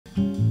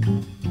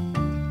I'm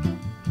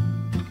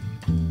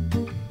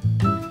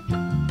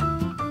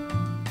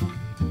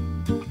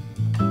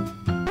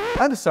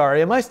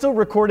sorry, am I still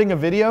recording a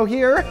video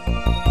here?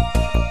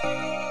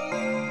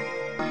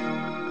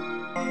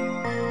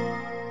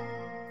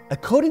 A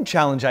coding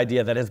challenge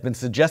idea that has been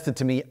suggested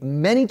to me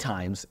many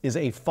times is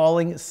a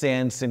falling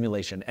sand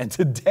simulation, and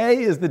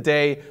today is the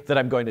day that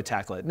I'm going to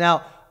tackle it.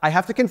 Now, I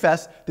have to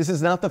confess, this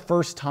is not the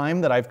first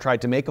time that I've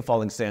tried to make a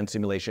falling sand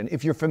simulation.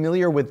 If you're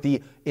familiar with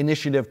the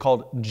initiative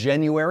called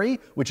January,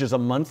 which is a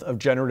month of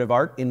generative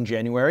art in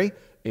January,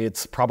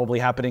 it's probably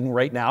happening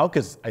right now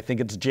because I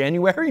think it's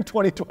January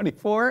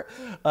 2024.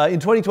 In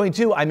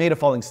 2022, I made a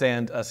falling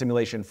sand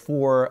simulation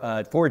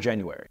for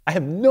January. I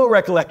have no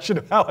recollection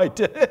of how I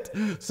did it,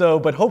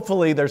 but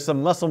hopefully there's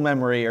some muscle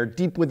memory or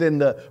deep within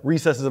the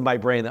recesses of my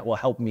brain that will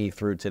help me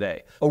through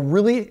today. A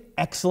really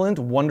excellent,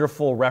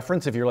 wonderful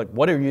reference, if you're like,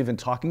 what are you even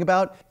talking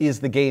about, is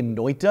the game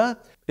Noita.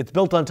 It's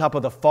built on top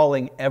of the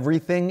Falling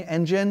Everything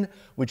engine,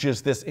 which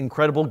is this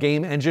incredible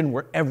game engine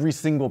where every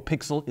single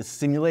pixel is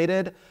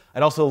simulated.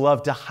 I'd also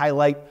love to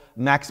highlight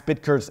Max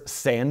Bitker's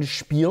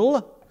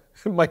Sandspiel.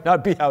 It might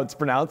not be how it's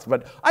pronounced,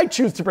 but I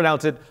choose to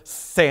pronounce it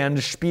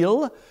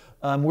Sandspiel,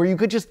 where you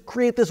could just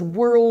create this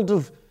world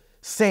of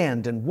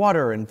sand and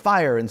water and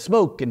fire and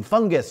smoke and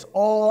fungus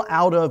all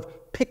out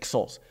of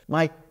pixels.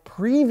 My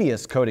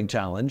previous coding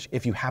challenge,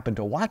 if you happen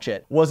to watch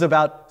it, was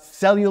about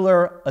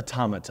cellular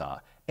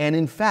automata. And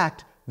in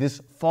fact,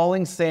 this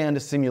falling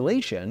sand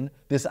simulation,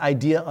 this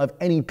idea of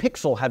any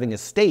pixel having a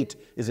state,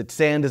 is it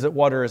sand, is it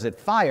water, is it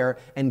fire,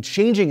 and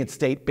changing its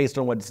state based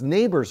on what its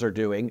neighbors are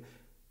doing,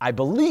 I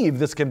believe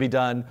this can be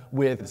done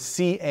with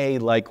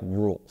CA-like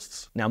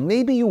rules. Now,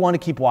 maybe you want to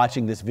keep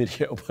watching this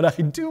video, but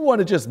I do want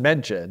to just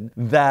mention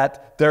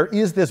that there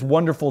is this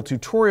wonderful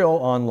tutorial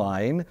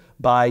online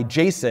by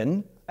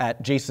Jason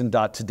at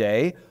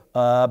jason.today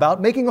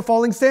about making a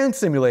falling sand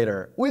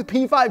simulator with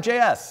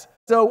P5.js.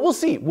 So we'll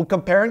see. We'll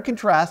compare and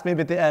contrast.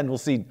 Maybe at the end we'll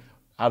see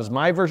how does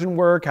my version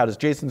work, how does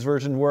Jason's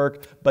version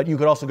work. But you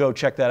could also go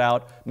check that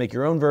out, make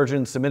your own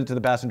version, submit it to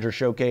the Passenger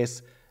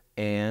Showcase,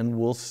 and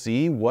we'll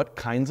see what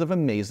kinds of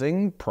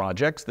amazing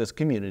projects this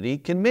community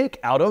can make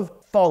out of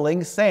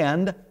falling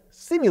sand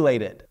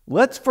simulated.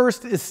 Let's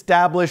first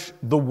establish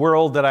the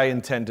world that I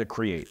intend to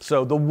create.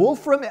 So the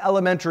Wolfram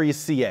Elementary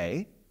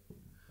CA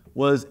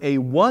was a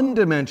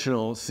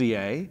one-dimensional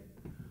CA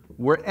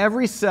where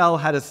every cell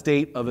had a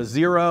state of a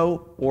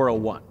 0 or a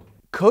 1.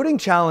 Coding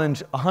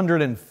challenge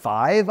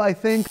 105, I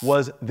think,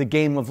 was the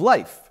Game of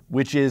Life,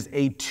 which is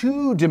a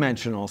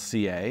two-dimensional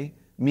CA,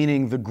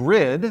 meaning the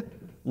grid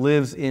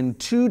lives in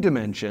 2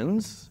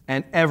 dimensions,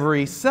 and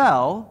every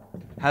cell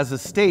has a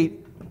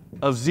state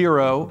of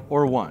 0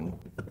 or 1.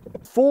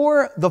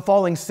 For the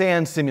falling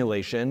sand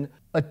simulation,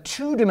 a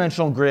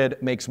two-dimensional grid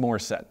makes more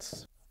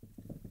sense.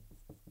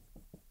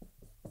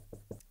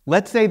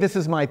 Let's say this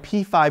is my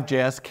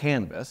P5.js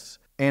canvas,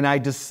 and I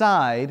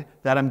decide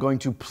that I'm going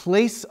to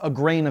place a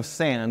grain of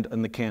sand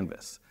on the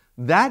canvas.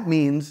 That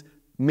means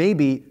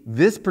maybe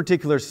this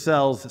particular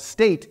cell's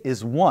state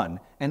is 1,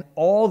 and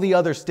all the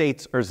other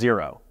states are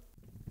 0.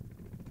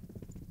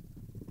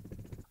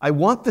 I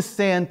want the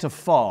sand to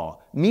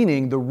fall,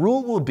 meaning the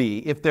rule will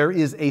be if there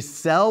is a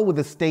cell with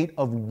a state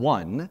of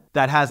 1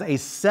 that has a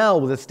cell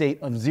with a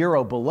state of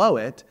 0 below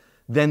it,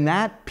 then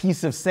that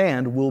piece of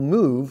sand will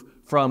move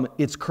from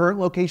its current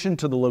location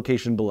to the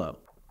location below.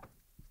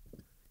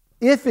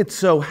 If it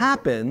so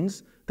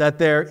happens that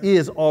there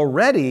is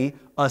already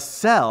a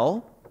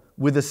cell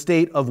with a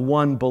state of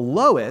 1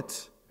 below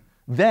it,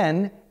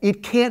 then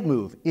it can't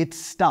move, it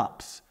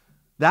stops.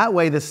 That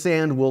way the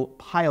sand will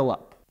pile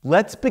up.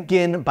 Let's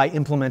begin by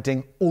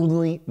implementing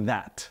only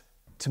that.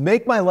 To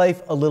make my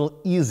life a little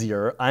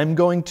easier, I'm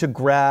going to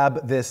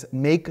grab this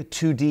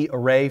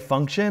make2D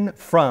function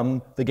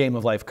from the Game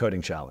of Life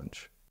coding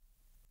challenge.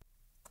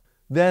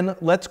 Then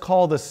let's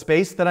call the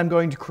space that I'm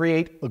going to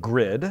create a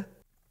grid.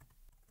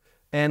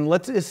 And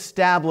let's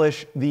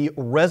establish the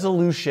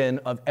resolution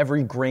of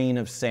every grain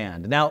of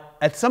sand. Now,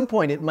 at some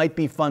point, it might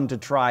be fun to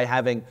try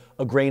having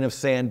a grain of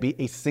sand be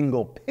a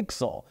single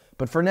pixel.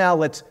 But for now,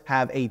 let's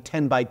have a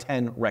 10 by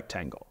 10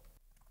 rectangle.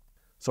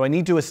 So I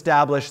need to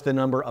establish the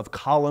number of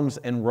columns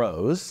and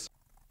rows.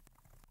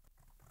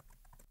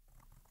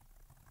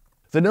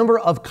 The number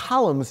of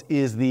columns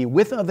is the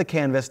width of the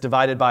canvas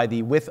divided by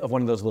the width of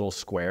one of those little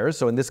squares.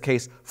 So in this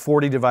case,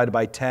 40 divided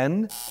by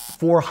 10.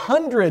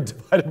 400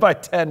 divided by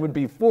 10 would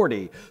be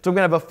 40. So I'm going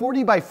to have a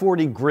 40 by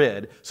 40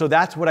 grid. So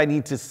that's what I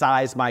need to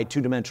size my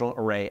two-dimensional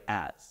array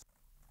as.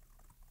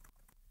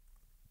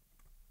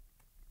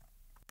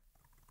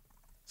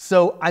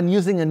 So I'm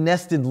using a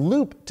nested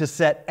loop to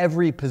set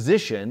every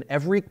position,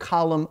 every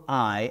column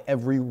I,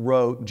 every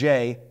row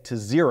j to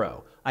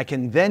 0. I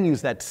can then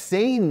use that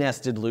same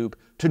nested loop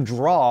to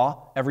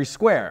draw every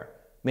square.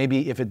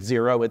 Maybe if it's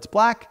 0, it's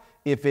black.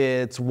 If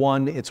it's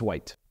 1, it's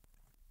white.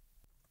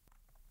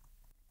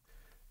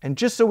 And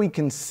just so we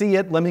can see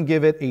it, let me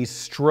give it a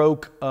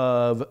stroke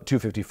of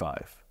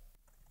 255.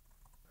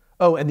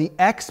 Oh, and the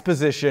x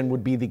position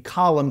would be the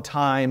column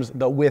times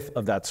the width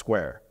of that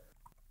square.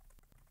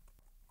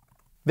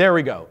 There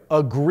we go,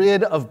 a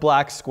grid of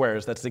black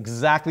squares. That's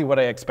exactly what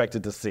I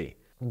expected to see.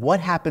 What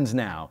happens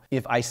now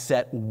if I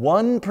set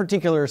one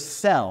particular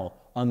cell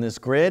on this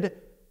grid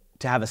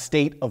to have a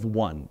state of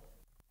 1?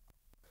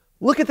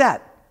 Look at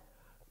that.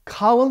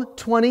 Column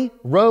 20,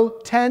 row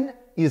 10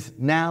 is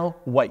now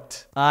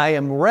white. I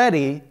am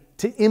ready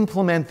to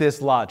implement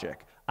this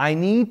logic. I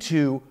need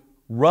to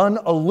run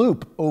a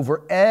loop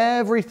over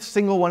every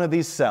single one of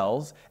these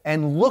cells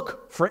and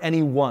look for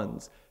any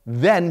ones.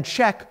 Then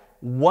check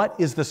what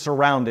is the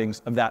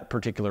surroundings of that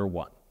particular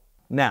one.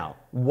 Now,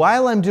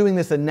 while I'm doing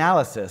this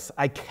analysis,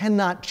 I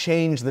cannot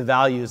change the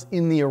values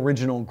in the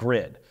original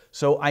grid.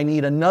 So I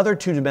need another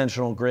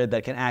two-dimensional grid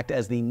that can act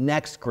as the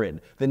next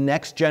grid, the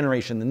next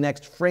generation, the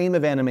next frame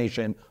of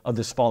animation of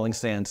this falling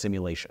sand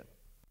simulation.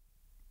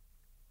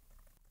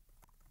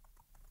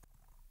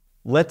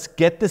 Let's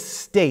get the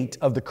state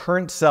of the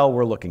current cell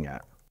we're looking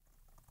at.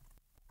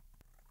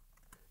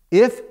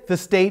 If the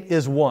state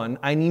is 1,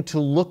 I need to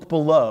look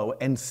below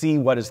and see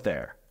what is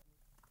there.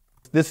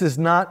 This is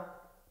not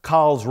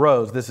Col's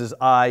rows, this is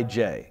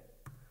ij,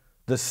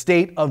 the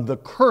state of the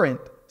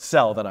current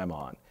cell that I'm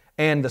on.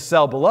 And the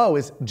cell below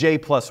is j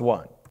plus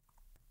 1.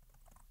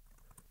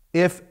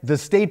 If the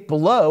state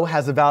below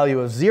has a value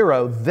of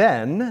 0,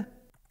 then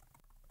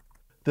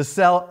the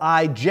cell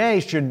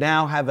ij should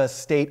now have a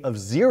state of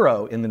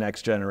 0 in the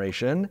next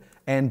generation,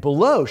 and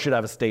below should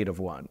have a state of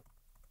 1.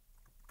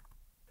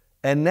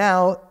 And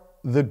now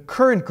the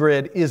current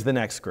grid is the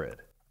next grid.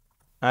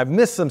 I've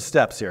missed some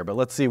steps here, but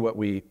let's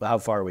see how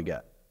far we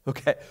get.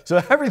 Okay, so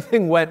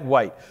everything went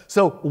white.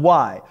 So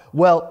why?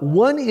 Well,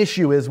 one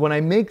issue is when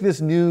I make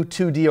this new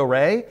 2D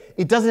array,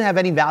 it doesn't have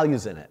any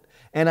values in it.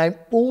 And I'm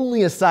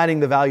only assigning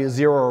the value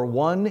 0 or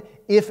 1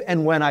 if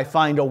and when I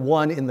find a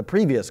 1 in the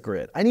previous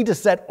grid. I need to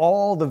set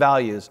all the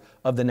values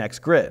of the next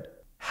grid.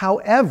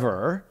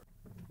 However,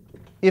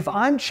 if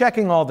I'm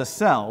checking all the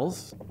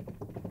cells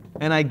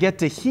and I get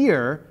to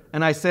here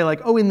and I say like,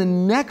 oh, in the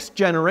next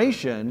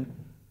generation,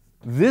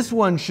 this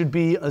one should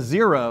be a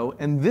 0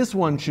 and this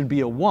one should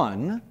be a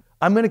 1,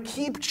 I'm going to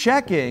keep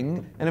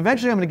checking and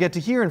eventually I'm going to get to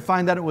here and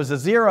find that it was a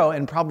 0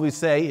 and probably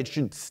say it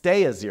should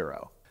stay a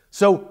 0.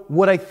 So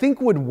what I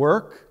think would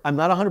work, I'm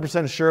not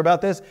 100% sure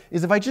about this,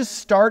 is if I just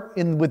start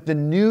with the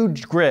new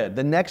grid,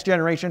 the next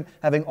generation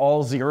having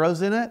all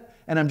zeros in it,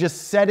 and I'm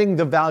just setting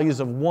the values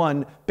of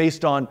 1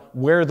 based on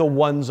where the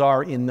ones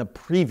are in the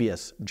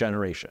previous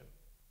generation.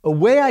 A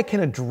way I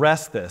can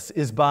address this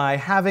is by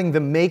having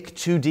the make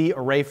 2D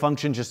array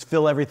function just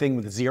fill everything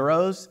with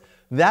zeros.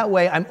 That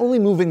way I'm only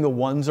moving the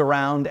ones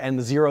around and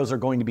the zeros are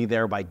going to be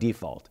there by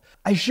default.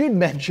 I should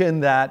mention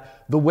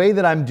that the way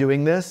that I'm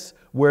doing this,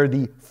 where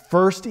the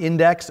first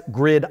index,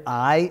 grid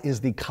I, is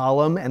the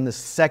column and the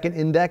second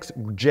index,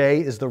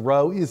 j, is the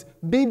row, is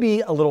maybe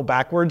a little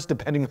backwards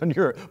depending on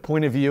your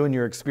point of view and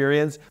your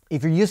experience.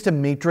 If you're used to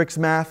matrix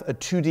math, a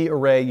 2D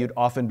array, you'd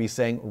often be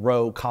saying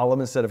row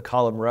column instead of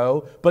column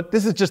row. But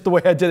this is just the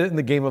way I did it in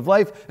the game of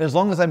life. And as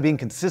long as I'm being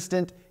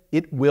consistent,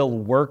 it will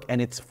work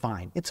and it's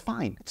fine. It's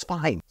fine. It's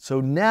fine.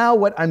 So now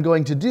what I'm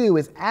going to do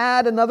is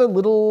add another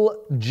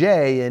little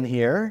j in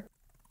here.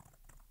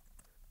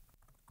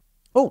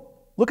 Oh,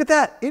 look at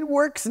that. It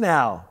works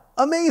now.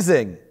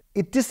 Amazing.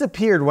 It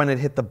disappeared when it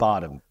hit the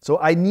bottom. So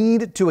I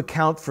need to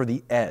account for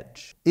the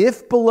edge.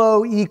 If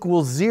below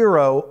equals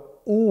 0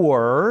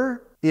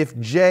 or if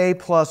j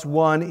plus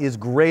 1 is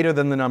greater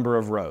than the number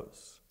of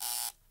rows.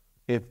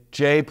 If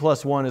j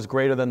plus 1 is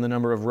greater than the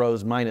number of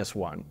rows minus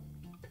 1.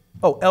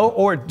 Oh,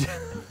 or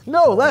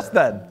no, less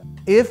than.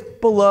 If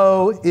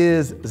below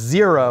is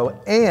 0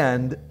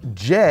 and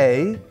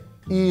j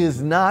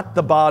is not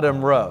the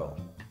bottom row.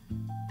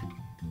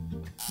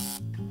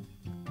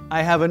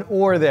 I have an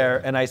or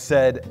there and I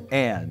said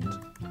and.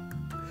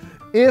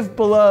 If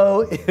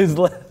below is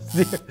less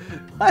than 0.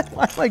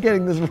 Why am I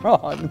getting this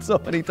wrong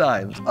so many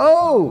times?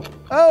 Oh,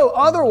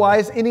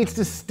 otherwise it needs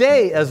to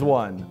stay as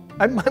 1.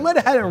 I might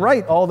have had it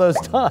right all those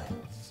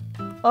times.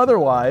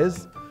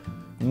 Otherwise,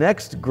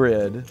 next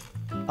grid,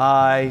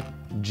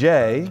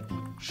 ij,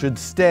 should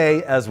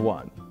stay as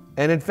 1.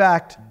 And in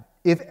fact,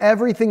 if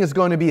everything is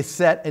going to be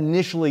set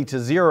initially to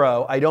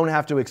 0, I don't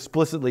have to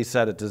explicitly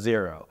set it to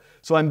 0.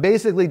 So I'm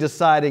basically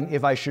deciding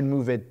if I should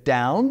move it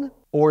down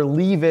or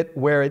leave it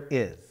where it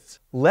is.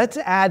 Let's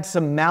add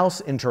some mouse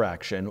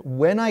interaction.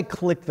 When I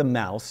click the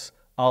mouse,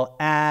 I'll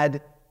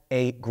add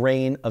a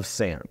grain of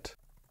sand.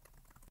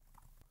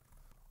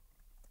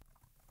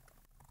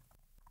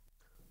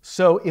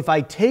 So if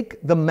I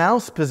take the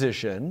mouse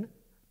position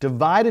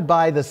divided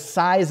by the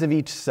size of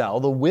each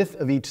cell, the width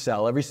of each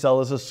cell, every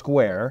cell is a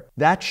square,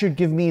 that should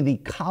give me the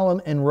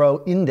column and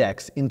row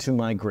index into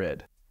my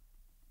grid.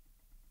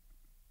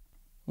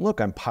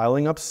 Look, I'm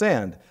piling up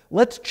sand.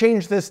 Let's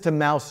change this to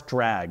mouse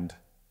dragged.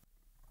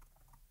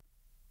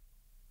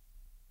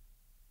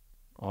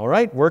 All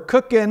right, we're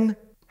cooking.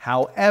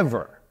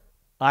 However,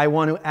 I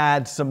want to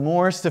add some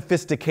more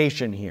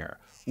sophistication here.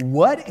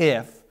 What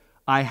if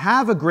I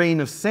have a grain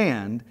of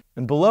sand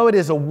and below it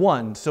is a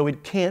 1, so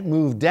it can't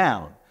move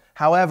down?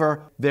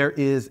 However, there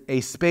is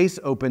a space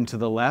open to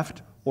the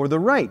left or the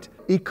right.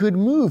 It could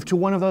move to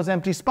one of those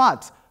empty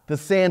spots. The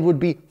sand would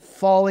be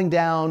falling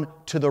down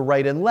to the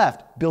right and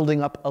left,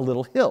 building up a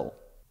little hill.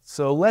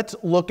 So let's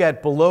look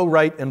at below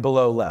right and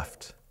below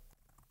left.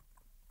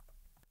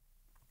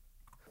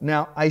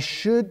 Now, I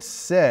should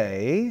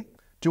say,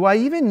 do I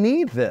even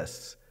need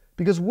this?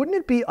 Because wouldn't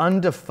it be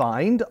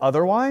undefined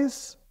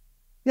otherwise?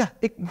 Yeah,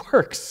 it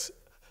works.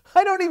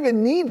 I don't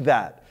even need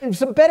that.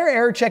 Some better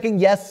error checking,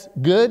 yes,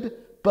 good,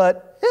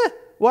 but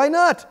why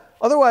not?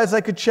 Otherwise,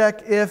 I could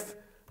check if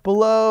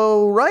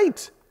below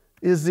right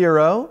is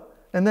 0,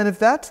 and then if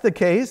that's the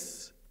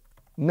case,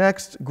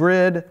 next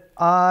grid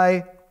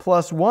I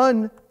plus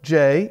 1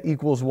 j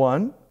equals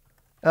 1.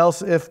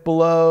 Else if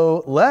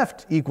below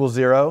left equals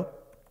 0,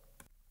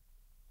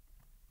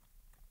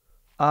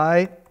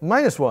 I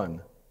minus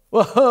 1.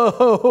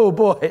 Whoa,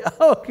 boy,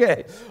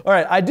 okay. All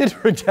right, I did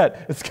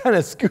forget. It's kind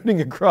of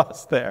scooting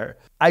across there.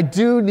 I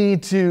do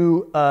need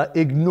to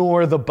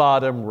ignore the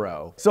bottom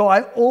row. So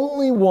I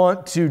only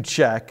want to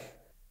check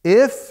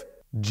if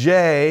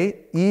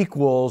j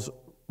equals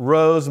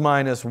rows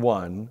minus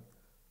 1,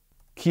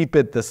 keep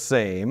it the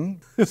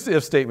same. This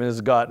if statement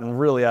has gotten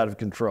really out of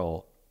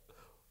control.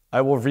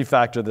 I will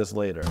refactor this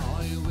later.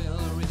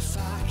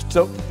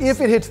 So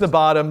if it hits the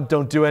bottom,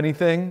 don't do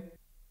anything.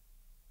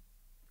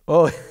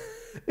 Oh,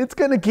 it's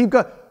going to keep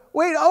going.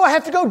 Wait, oh, I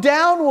have to go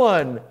down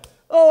 1.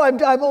 Oh,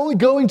 I'm only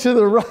going to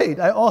the right.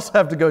 I also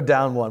have to go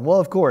down 1. Well,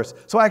 of course.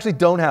 So I actually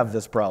don't have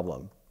this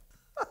problem.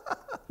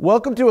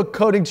 Welcome to a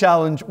coding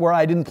challenge where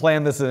I didn't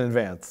plan this in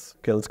advance.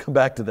 Okay, let's come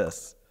back to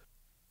this.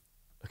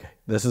 Okay,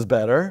 this is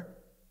better.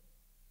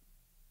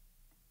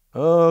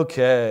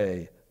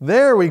 Okay,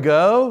 there we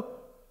go.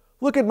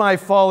 Look at my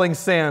falling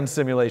sand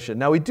simulation.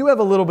 Now we do have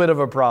a little bit of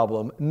a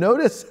problem.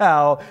 Notice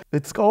how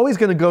it's always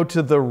going to go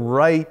to the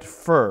right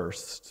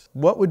first.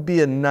 What would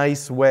be a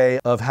nice way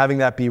of having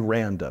that be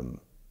random?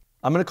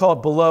 I'm going to call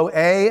it below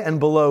A and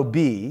below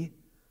B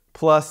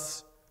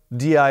plus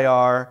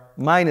dir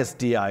minus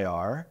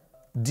dir.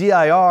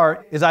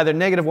 dir is either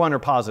 -1 or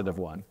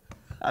 +1.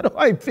 How do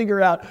I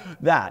figure out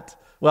that?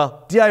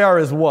 Well, dir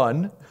is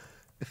 1,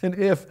 and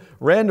if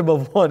random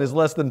of 1 is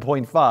less than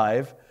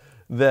 0.5,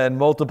 then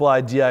multiply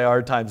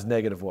dir times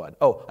 -1.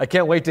 Oh, I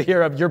can't wait to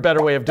hear your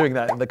better way of doing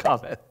that in the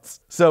comments.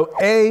 So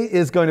A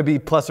is going to be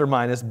plus or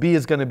minus, B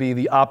is going to be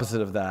the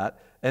opposite of that,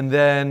 and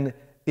then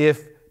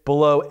if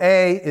below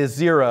A is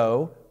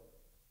 0,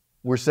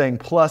 we're saying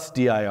plus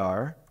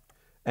dir,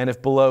 and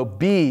if below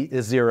B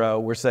is 0,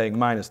 we're saying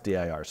minus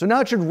dir. So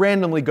now it should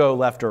randomly go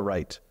left or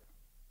right.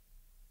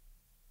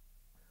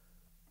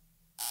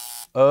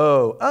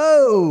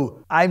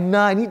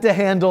 I need to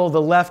handle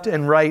the left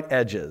and right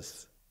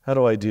edges. How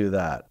do I do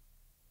that?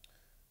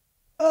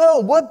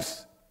 Oh,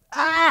 whoops.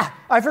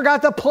 I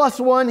forgot the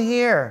 +1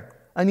 here.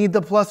 I need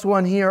the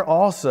 +1 here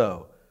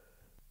also.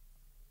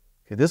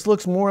 Okay, this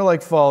looks more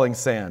like falling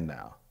sand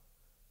now.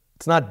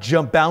 It's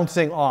not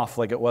bouncing off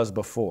like it was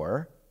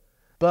before.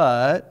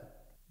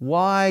 But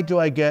why do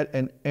I get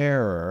an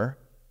error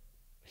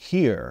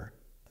here?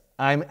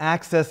 I'm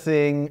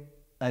accessing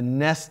a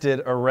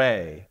nested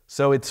array.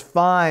 So it's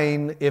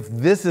fine if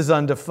this is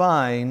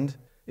undefined.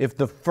 If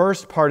the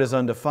first part is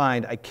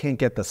undefined, I can't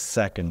get the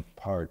second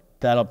part.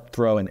 That'll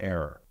throw an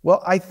error.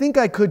 Well, I think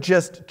I could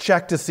just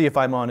check to see if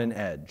I'm on an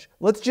edge.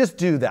 Let's just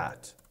do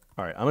that.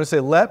 All right, I'm going to say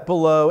let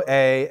below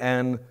A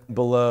and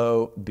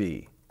below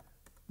B.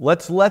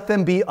 Let's let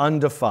them be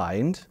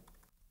undefined.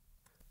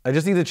 I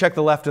just need to check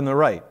the left and the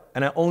right,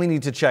 and I only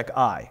need to check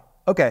I.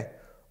 Okay,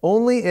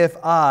 only if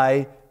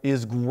I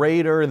is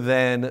greater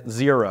than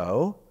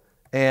 0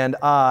 and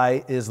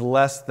I is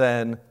less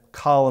than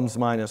columns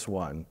minus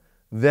 1.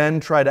 Then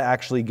try to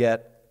actually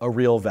get a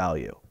real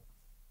value.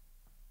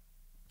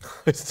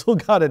 I still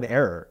got an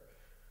error.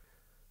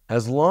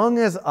 As long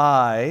as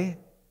I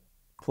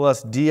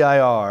plus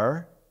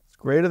dir is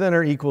greater than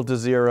or equal to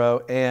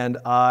 0 and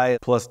I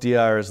plus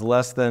dir is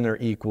less than or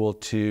equal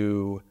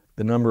to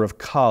the number of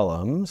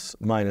columns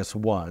minus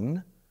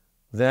 1,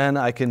 then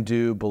I can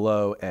do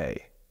below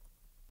A.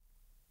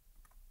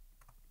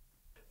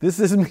 This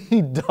is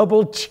me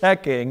double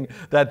checking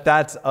that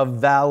that's a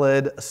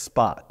valid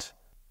spot.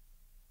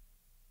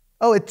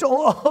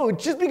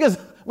 Just because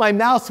my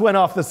mouse went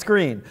off the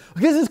screen.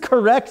 This is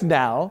correct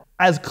now,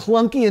 as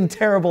clunky and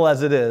terrible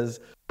as it is,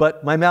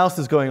 but my mouse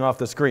is going off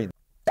the screen.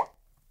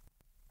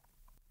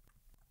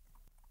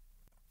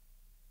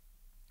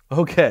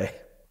 Okay,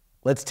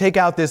 let's take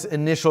out this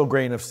initial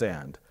grain of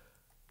sand.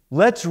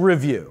 Let's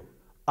review.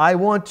 I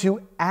want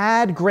to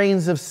add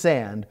grains of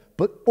sand,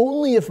 but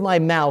only if my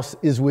mouse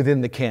is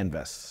within the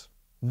canvas.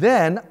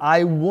 Then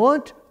I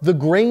want the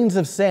grains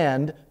of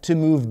sand to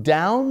move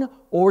down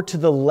or to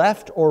the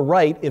left or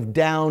right if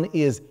down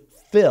is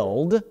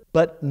filled,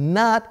 but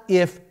not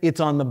if it's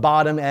on the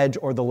bottom edge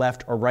or the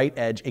left or right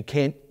edge. It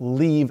can't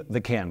leave the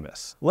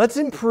canvas. Let's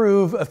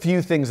improve a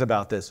few things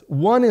about this.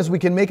 One is we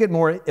can make it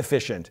more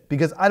efficient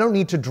because I don't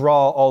need to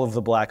draw all of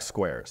the black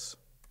squares.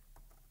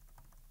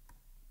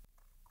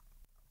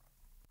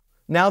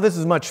 Now this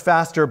is much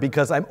faster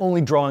because I'm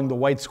only drawing the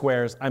white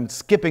squares. I'm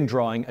skipping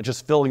drawing and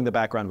just filling the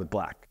background with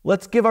black.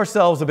 Let's give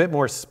ourselves a bit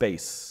more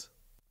space.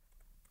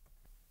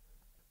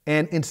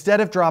 And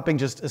instead of dropping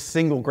just a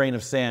single grain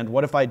of sand,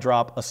 what if I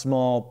drop a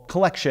small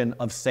collection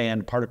of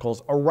sand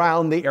particles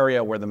around the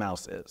area where the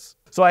mouse is?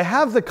 So I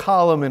have the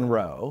column and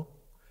row,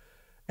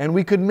 and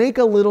we could make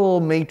a little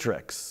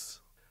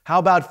matrix. How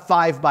about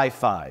 5 by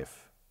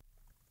 5?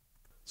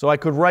 So I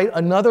could write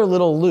another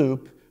little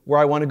loop where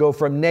I want to go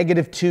from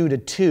 -2 to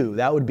 2.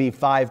 That would be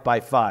 5 by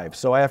 5.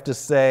 So I have to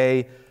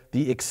say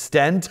the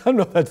extent, I don't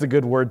know if that's a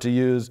good word to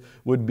use,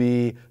 would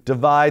be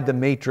divide the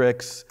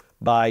matrix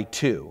by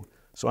 2.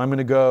 So I'm going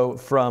to go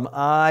from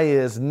I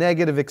is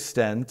negative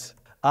extent,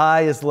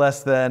 I is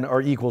less than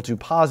or equal to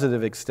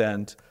positive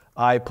extent,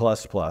 I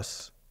plus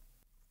plus,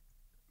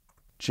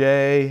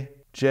 j,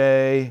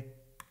 j,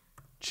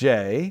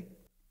 j.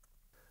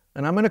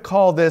 And I'm going to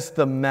call this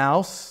the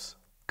mouse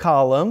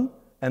column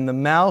and the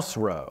mouse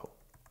row,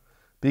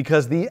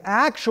 because the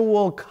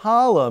actual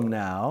column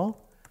now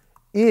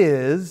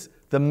is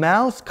the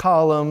mouse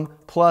column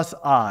plus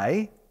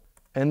I,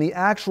 and the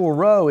actual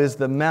row is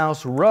the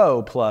mouse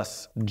row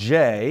plus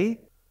j.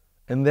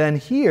 And then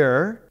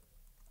here,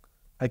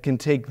 I can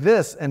take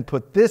this and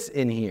put this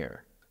in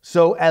here.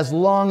 So as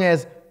long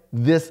as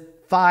this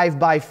 5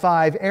 by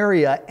 5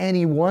 area,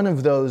 any one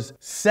of those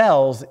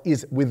cells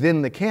is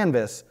within the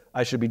canvas,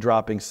 I should be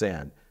dropping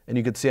sand. And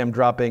you can see I'm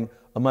dropping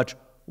a much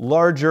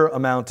larger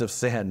amount of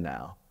sand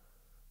now.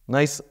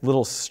 Nice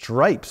little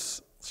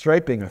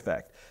striping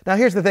effect. Now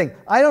here's the thing,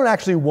 I don't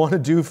actually want to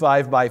do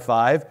 5 by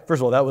 5. First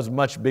of all, that was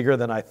much bigger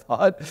than I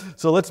thought.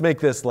 So let's make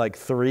this like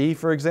 3,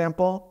 for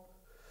example.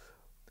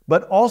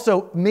 But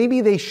also, maybe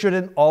they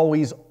shouldn't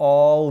always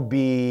all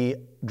be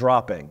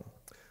dropping.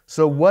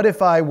 So what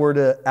if I were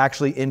to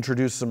actually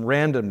introduce some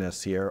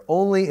randomness here?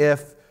 Only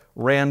if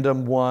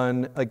random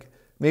 1, like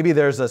maybe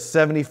there's a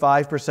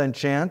 75%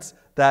 chance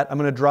that I'm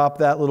going to drop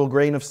that little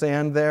grain of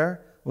sand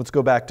there. Let's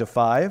go back to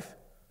 5.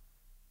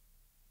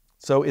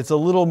 So it's a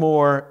little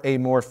more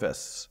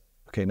amorphous.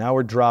 Okay, now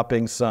we're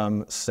dropping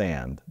some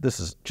sand. This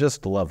is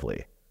just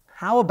lovely.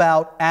 How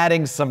about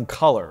adding some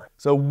color?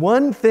 So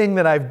one thing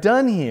that I've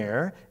done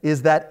here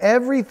is that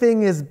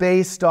everything is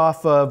based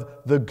off of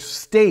the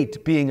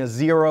state being a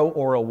 0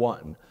 or a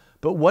 1.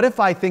 But what if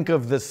I think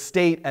of the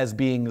state as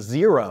being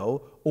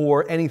 0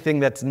 or anything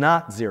that's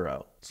not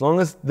 0? As long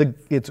as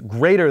it's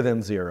greater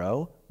than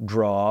 0,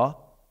 draw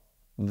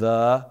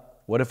the,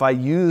 what if I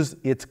use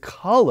its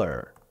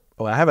color?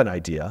 Oh, I have an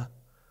idea.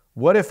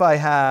 What if I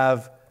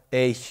have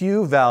a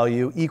hue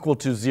value equal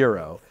to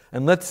 0?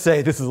 And let's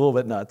say, this is a little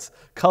bit nuts,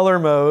 color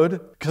mode,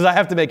 because I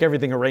have to make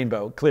everything a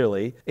rainbow,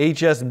 clearly.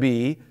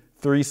 HSB,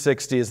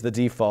 360 is the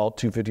default,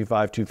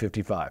 255,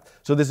 255.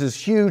 So this is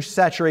huge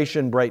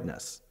saturation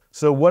brightness.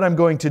 So what I'm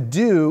going to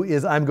do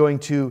is I'm going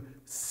to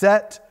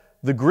set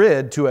the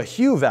grid to a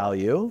hue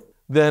value,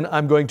 then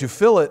I'm going to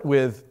fill it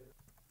with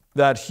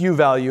that hue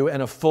value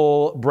and a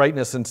full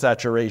brightness and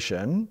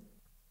saturation.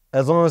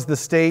 As long as the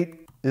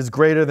state is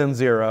greater than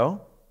 0,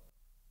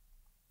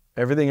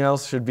 everything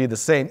else should be the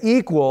same.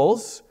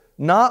 Equals,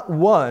 not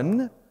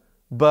 1,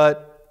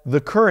 but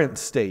the current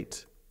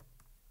state.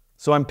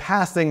 So I'm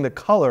passing the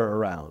color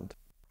around.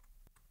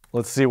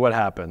 Let's see what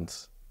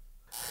happens.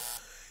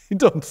 You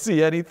don't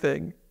see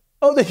anything.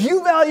 Oh, the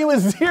hue value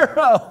is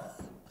 0.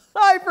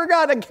 I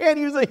forgot I can't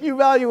use a hue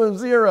value of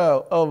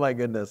 0. Oh my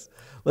goodness.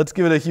 Let's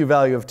give it a hue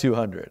value of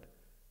 200.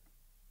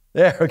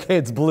 There, okay,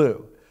 it's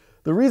blue.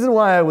 The reason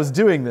why I was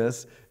doing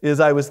this is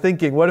I was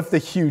thinking, what if the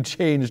hue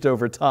changed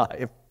over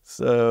time?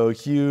 So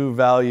hue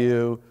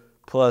value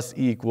plus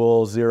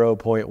equals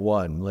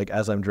 0.1, like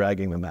as I'm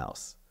dragging the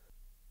mouse.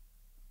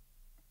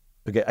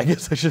 Okay, I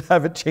guess I should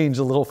have it change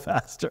a little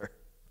faster.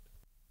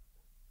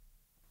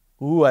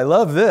 Ooh, I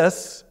love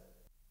this.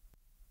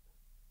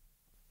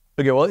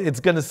 Okay, well, it's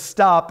going to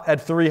stop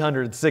at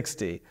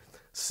 360.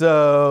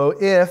 So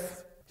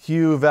if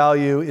hue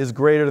value is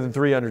greater than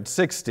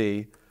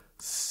 360,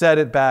 set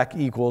it back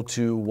equal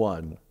to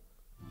 1.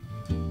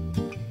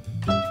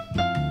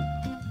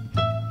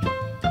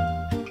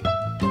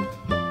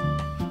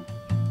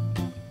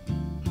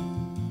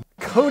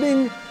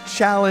 Coding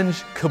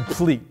challenge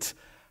complete.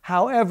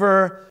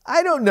 However,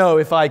 I don't know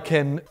if I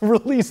can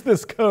release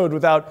this code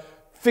without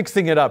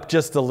fixing it up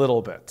just a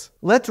little bit.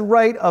 Let's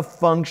write a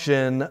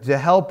function to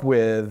help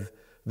with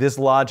this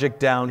logic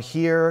down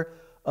here,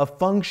 a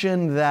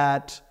function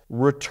that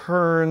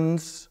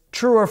returns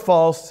true or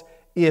false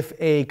if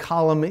a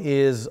column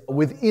is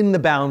within the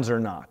bounds or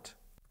not.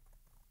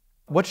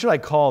 What should I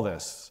call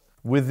this?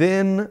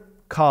 Within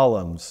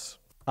columns,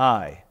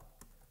 I.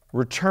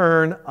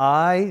 Return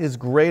I is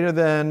greater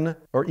than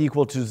or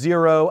equal to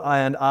 0,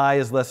 and I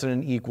is less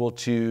than or equal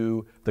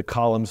to the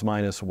columns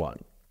minus 1.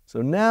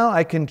 So now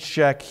I can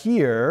check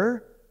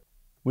here,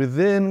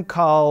 within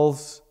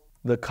calls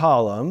the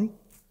column,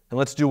 and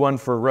let's do one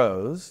for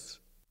rows.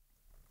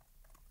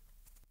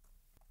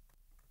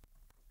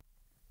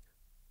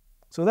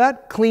 So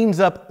that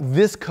cleans up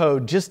this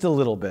code just a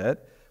little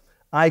bit.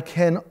 I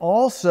can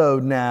also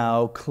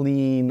now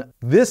clean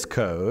this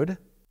code.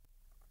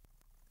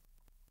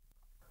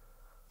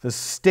 The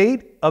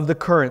state of the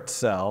current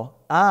cell.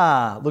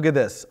 Look at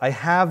this. I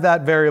have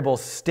that variable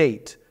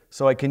state,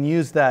 so I can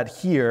use that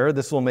here.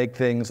 This will make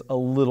things a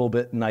little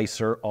bit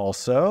nicer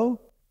also.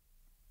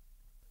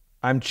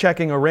 I'm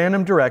checking a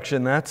random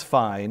direction, that's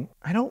fine.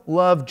 I don't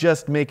love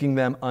just making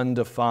them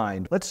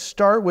undefined. Let's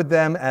start with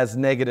them as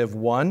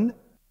 -1.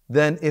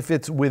 Then if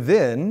it's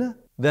within,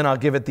 then I'll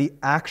give it the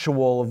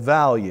actual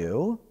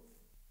value.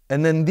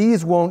 And then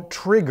these won't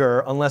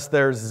trigger unless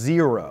there's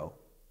 0,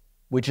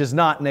 which is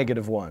not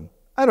 -1.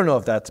 I don't know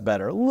if that's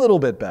better, a little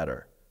bit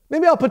better.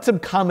 Maybe I'll put some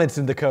comments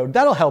in the code.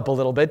 That'll help a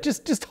little bit.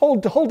 Just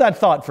hold that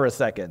thought for a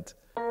second.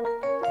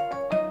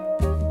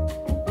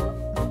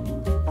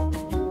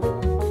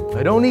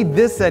 I don't need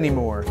this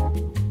anymore.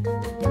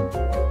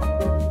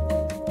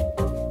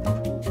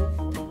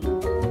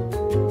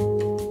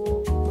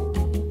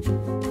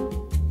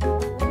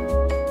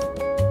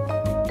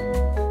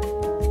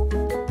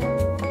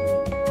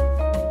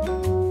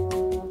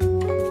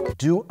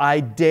 Do I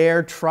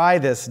dare try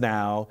this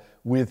now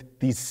with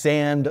the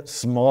sand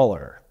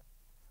smaller?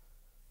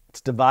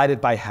 It's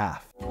divided by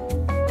half.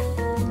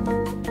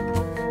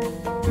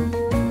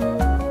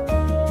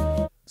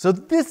 So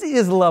this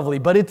is lovely,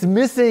 but it's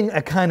missing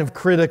a kind of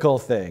critical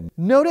thing.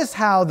 Notice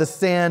how the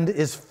sand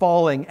is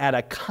falling at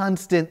a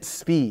constant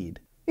speed.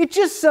 It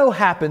just so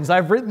happens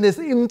I've written this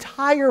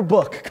entire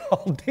book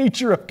called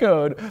Nature of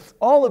Code,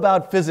 all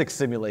about physics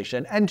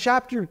simulation, and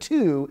chapter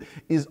 2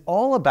 is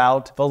all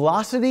about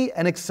velocity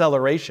and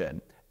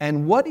acceleration.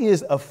 And what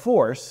is a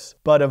force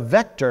but a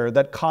vector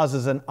that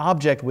causes an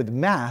object with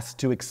mass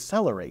to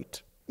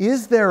accelerate?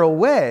 Is there a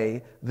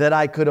way that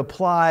I could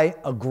apply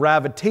a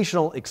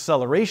gravitational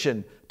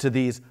acceleration to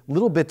these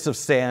little bits of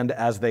sand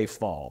as they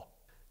fall?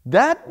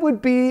 That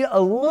would be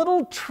a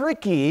little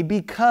tricky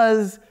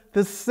because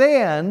the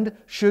sand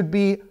should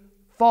be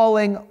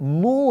falling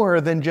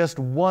more than just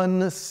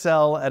one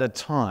cell at a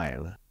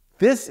time.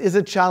 This is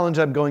a challenge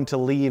I'm going to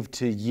leave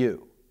to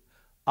you.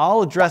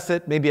 I'll address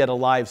it maybe at a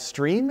live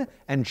stream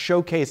and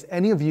showcase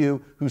any of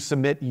you who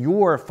submit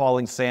your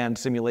falling sand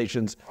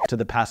simulations to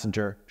the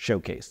Passenger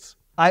Showcase.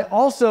 I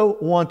also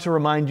want to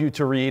remind you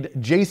to read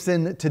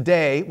Jason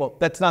Today, well,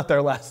 that's not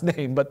their last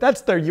name, but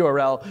that's their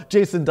URL,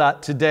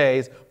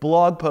 jason.today's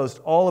blog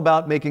post all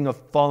about making a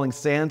falling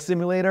sand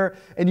simulator.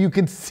 And you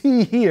can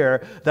see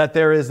here that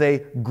there is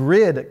a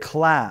grid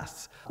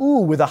class.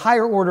 With a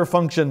higher order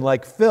function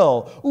like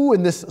fill.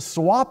 And this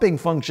swapping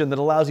function that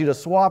allows you to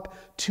swap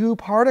two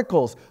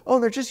particles.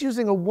 They're just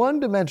using a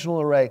one-dimensional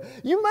array.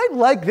 You might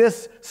like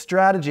this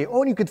strategy.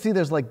 And you can see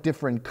there's like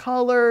different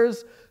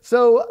colors.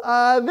 So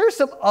there's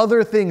some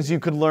other things you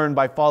could learn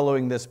by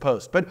following this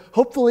post. But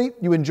hopefully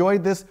you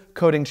enjoyed this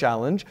coding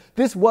challenge.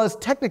 This was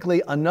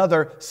technically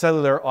another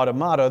cellular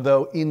automata,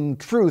 though in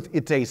truth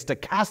it's a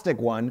stochastic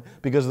one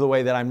because of the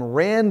way that I'm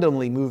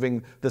randomly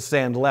moving the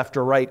sand left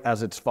or right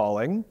as it's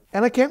falling.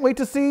 And I can't wait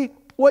to see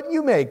what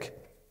you make.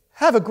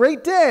 Have a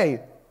great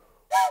day!